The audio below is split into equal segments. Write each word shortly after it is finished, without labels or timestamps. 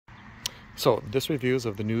So this review is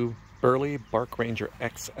of the new Burley Bark Ranger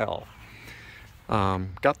XL.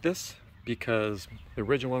 Got this because the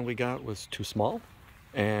original one we got was too small,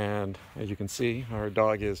 and as you can see, our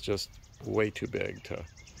dog is just way too big to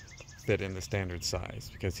fit in the standard size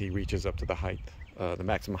because he reaches up to the height, the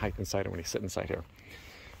maximum height inside it when he's sitting inside here.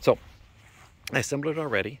 So I assembled it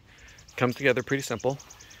already. Comes together pretty simple.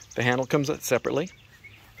 The handle comes out separately.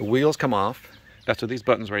 The wheels come off. That's what these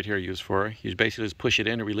buttons right here are used for. You basically just push it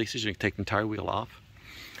in, it releases, you can take the entire wheel off.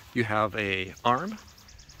 You have a arm.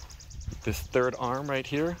 This third arm right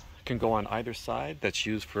here can go on either side. That's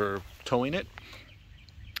used for towing it.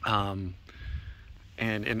 And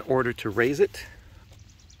in order to raise it,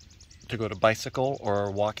 to go to bicycle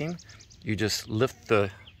or walking, you just lift the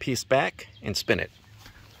piece back and spin it.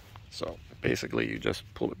 So basically you just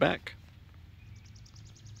pull it back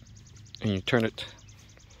and you turn it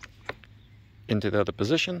into the other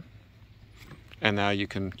position, and now you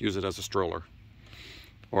can use it as a stroller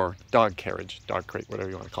or dog carriage, dog crate, whatever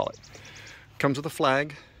you want to call it. Comes with a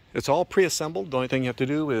flag. It's all pre-assembled. The only thing you have to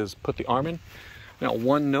do is put the arm in. Now,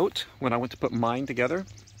 one note, when I went to put mine together,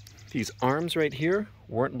 these arms right here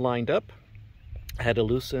weren't lined up. I had to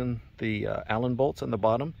loosen the Allen bolts on the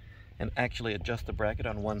bottom and actually adjust the bracket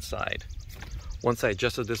on one side. Once I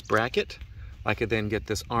adjusted this bracket, I could then get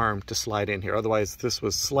this arm to slide in here. Otherwise, this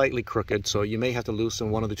was slightly crooked, so you may have to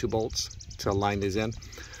loosen one of the two bolts to line these in.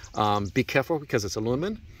 Be careful because it's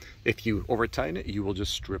aluminum. If you over tighten it, you will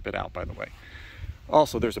just strip it out, by the way.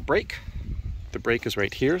 Also, there's a brake. The brake is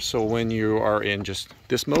right here, so when you are in just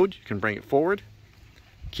this mode, you can bring it forward.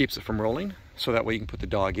 Keeps it from rolling, so that way you can put the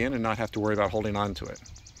dog in and not have to worry about holding on to it.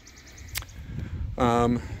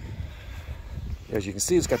 As you can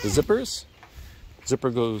see, it's got the zippers.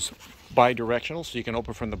 Zipper goes bi-directional, so you can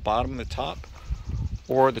open from the bottom and the top,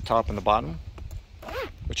 or the top and the bottom,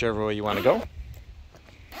 whichever way you want to go.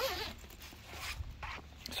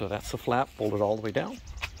 So that's the flap, folded all the way down.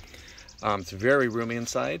 It's very roomy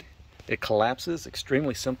inside. It collapses,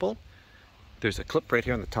 extremely simple. There's a clip right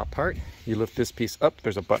here on the top part. You lift this piece up,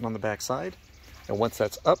 there's a button on the back side, and once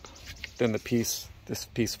that's up, then this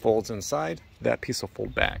piece folds inside, that piece will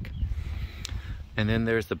fold back. And then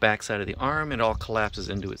there's the back side of the arm, and it all collapses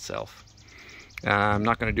into itself. I'm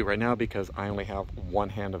not going to do it right now because I only have one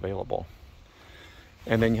hand available.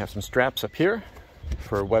 And then you have some straps up here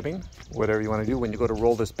for webbing, whatever you want to do. When you go to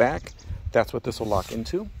roll this back, that's what this will lock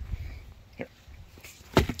into. Here.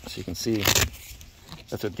 So you can see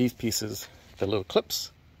that's what these pieces, the little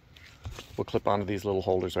clips, will clip onto these little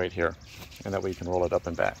holders right here. And that way you can roll it up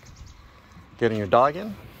and back. Getting your dog in.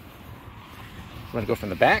 I'm going to go from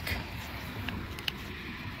the back.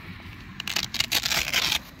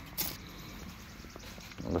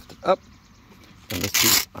 Lift it up, and this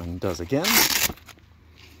piece undoes again.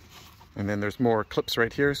 And then there's more clips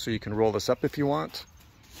right here, so you can roll this up if you want.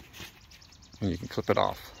 And you can clip it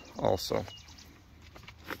off also.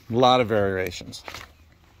 A lot of variations.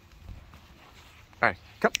 All right,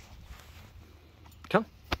 come. Come.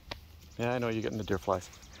 Yeah, I know you're getting the deer flies.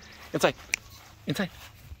 Inside. Inside.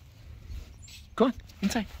 Go on,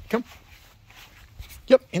 inside. Come.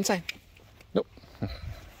 Yep, inside. Nope.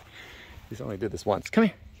 He's only did this once. Come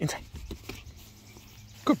here, inside.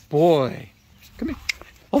 Good boy. Come here.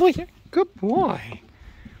 All the way here. Good boy.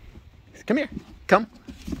 Come here. Come.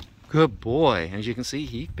 Good boy. As you can see,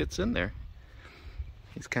 he fits in there.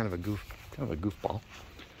 He's kind of a goofball,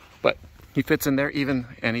 but he fits in there even,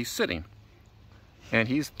 and he's sitting. And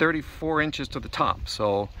he's 34 inches to the top,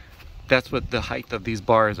 so that's what the height of these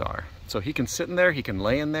bars are. So he can sit in there. He can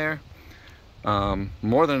lay in there.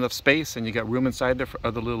 More than enough space, and you got room inside there for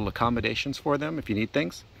other little accommodations for them if you need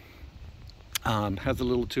things. Has the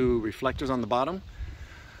little two reflectors on the bottom.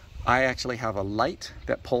 I actually have a light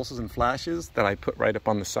that pulses and flashes that I put right up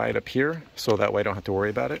on the side up here, so that way I don't have to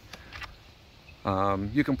worry about it.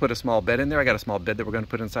 You can put a small bed in there. I got a small bed that we're going to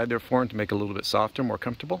put inside there for him to make it a little bit softer, more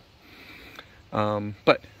comfortable.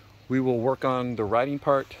 But we will work on the riding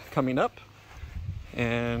part coming up,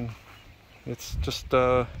 and it's just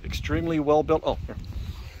extremely well built. Oh, here.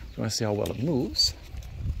 You want to see how well it moves?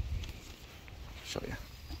 I'll show you.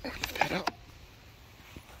 Lift that out.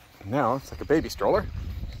 Now it's like a baby stroller.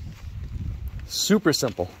 Super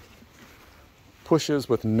simple. Pushes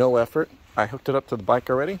with no effort. I hooked it up to the bike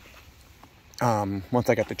already. Once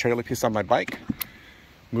I got the trailer piece on my bike,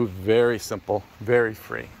 moved very simple, very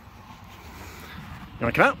free. You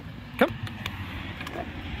want to come out? Come.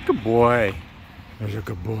 Good boy. There's a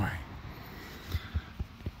good boy.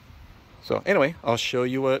 So anyway, I'll show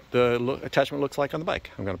you what the attachment looks like on the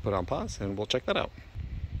bike. I'm going to put it on pause and we'll check that out.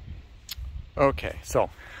 Okay, so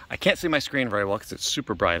I can't see my screen very well because it's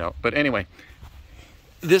super bright out. But anyway,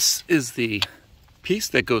 this is the piece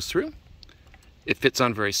that goes through. It fits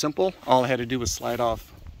on very simple. All I had to do was slide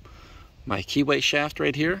off my keyway shaft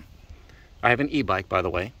right here. I have an e-bike, by the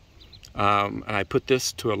way, and I put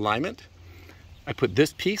this to alignment. I put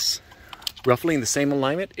this piece roughly in the same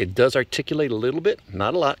alignment. It does articulate a little bit,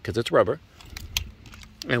 not a lot because it's rubber.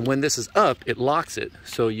 And when this is up, it locks it,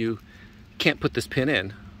 so you can't put this pin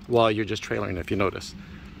in while you're just trailering, if you notice.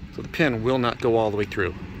 So the pin will not go all the way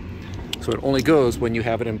through. So it only goes when you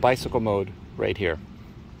have it in bicycle mode right here.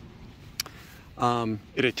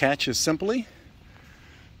 It attaches simply,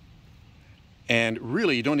 and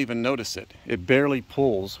really you don't even notice it. It barely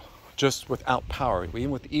pulls just without power. Even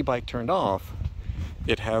with the e-bike turned off,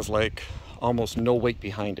 it has like almost no weight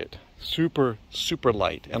behind it. Super, super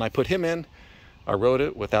light. And I put him in, I rode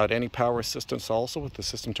it without any power assistance also with the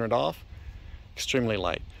system turned off. Extremely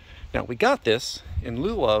light. Now we got this in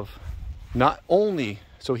lieu of not only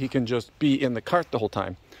so he can just be in the cart the whole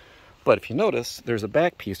time, but if you notice, there's a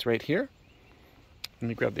back piece right here. Let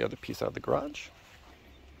me grab the other piece out of the garage.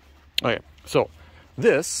 Okay, so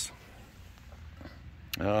this,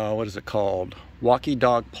 what is it called? Walkie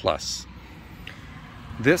Dog Plus.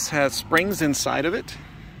 This has springs inside of it.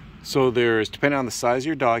 So there's, depending on the size of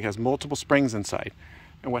your dog, has multiple springs inside.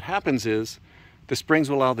 And what happens is, the springs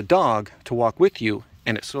will allow the dog to walk with you,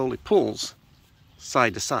 and it slowly pulls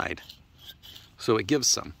side to side. So it gives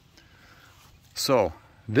some. So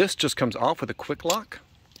this just comes off with a quick lock.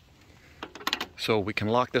 So we can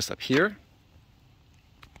lock this up here.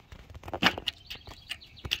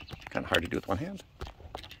 Kind of hard to do with one hand.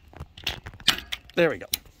 There we go.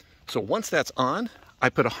 So once that's on, I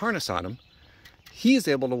put a harness on him. He's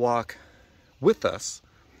able to walk with us,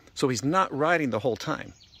 so he's not riding the whole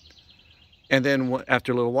time. And then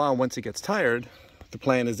after a little while, once he gets tired, the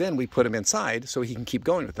plan is in, we put him inside so he can keep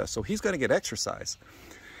going with us. So he's going to get exercise.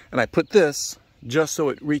 And I put this just so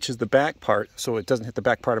it reaches the back part, so it doesn't hit the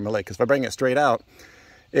back part of my leg. Because if I bring it straight out,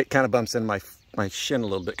 it kind of bumps in my shin a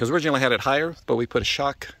little bit. Because originally I had it higher, but we put a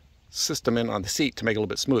shock system in on the seat to make it a little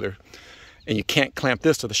bit smoother. And you can't clamp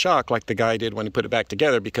this to the shock like the guy did when he put it back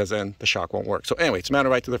together, because then the shock won't work. So anyway, it's mounted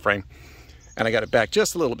right to the frame. And I got it back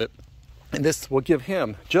just a little bit. And this will give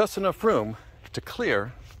him just enough room to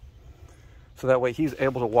clear, so that way he's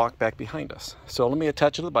able to walk back behind us. So let me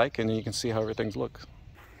attach it to the bike, and then you can see how everything looks.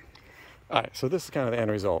 All right, so this is kind of the end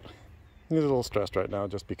result. He's a little stressed right now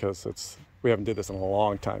just because we haven't did this in a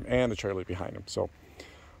long time, and the trailer behind him. So,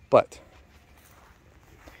 but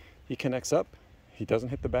he connects up. He doesn't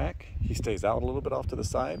hit the back. He stays out a little bit off to the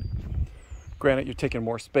side. Granted, you're taking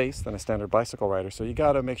more space than a standard bicycle rider, so you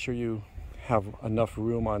got to make sure you have enough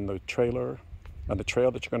room on the trailer, on the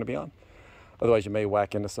trail that you're going to be on. Otherwise, you may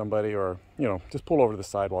whack into somebody, or, you know, just pull over to the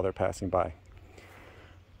side while they're passing by.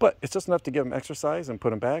 But it's just enough to give him exercise and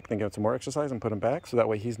put him back, then give him some more exercise and put him back, so that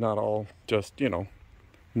way he's not all just, you know,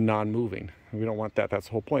 non-moving. We don't want that. That's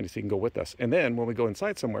the whole point, is he can go with us. And then when we go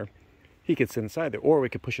inside somewhere, he could sit inside there, or we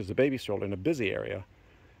could push as a baby stroller in a busy area,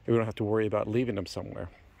 and we don't have to worry about leaving him somewhere.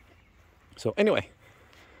 So anyway,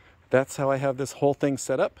 that's how I have this whole thing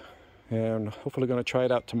set up, and hopefully going to try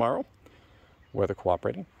it out tomorrow, weather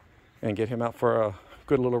cooperating, and get him out for a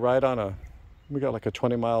good little ride on we got like a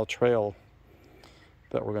 20-mile trail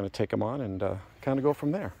that we're going to take him on, and kind of go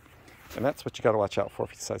from there. And that's what you got to watch out for if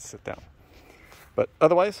he decides to sit down. But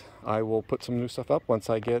otherwise, I will put some new stuff up once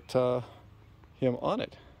I get him on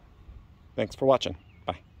it. Thanks for watching.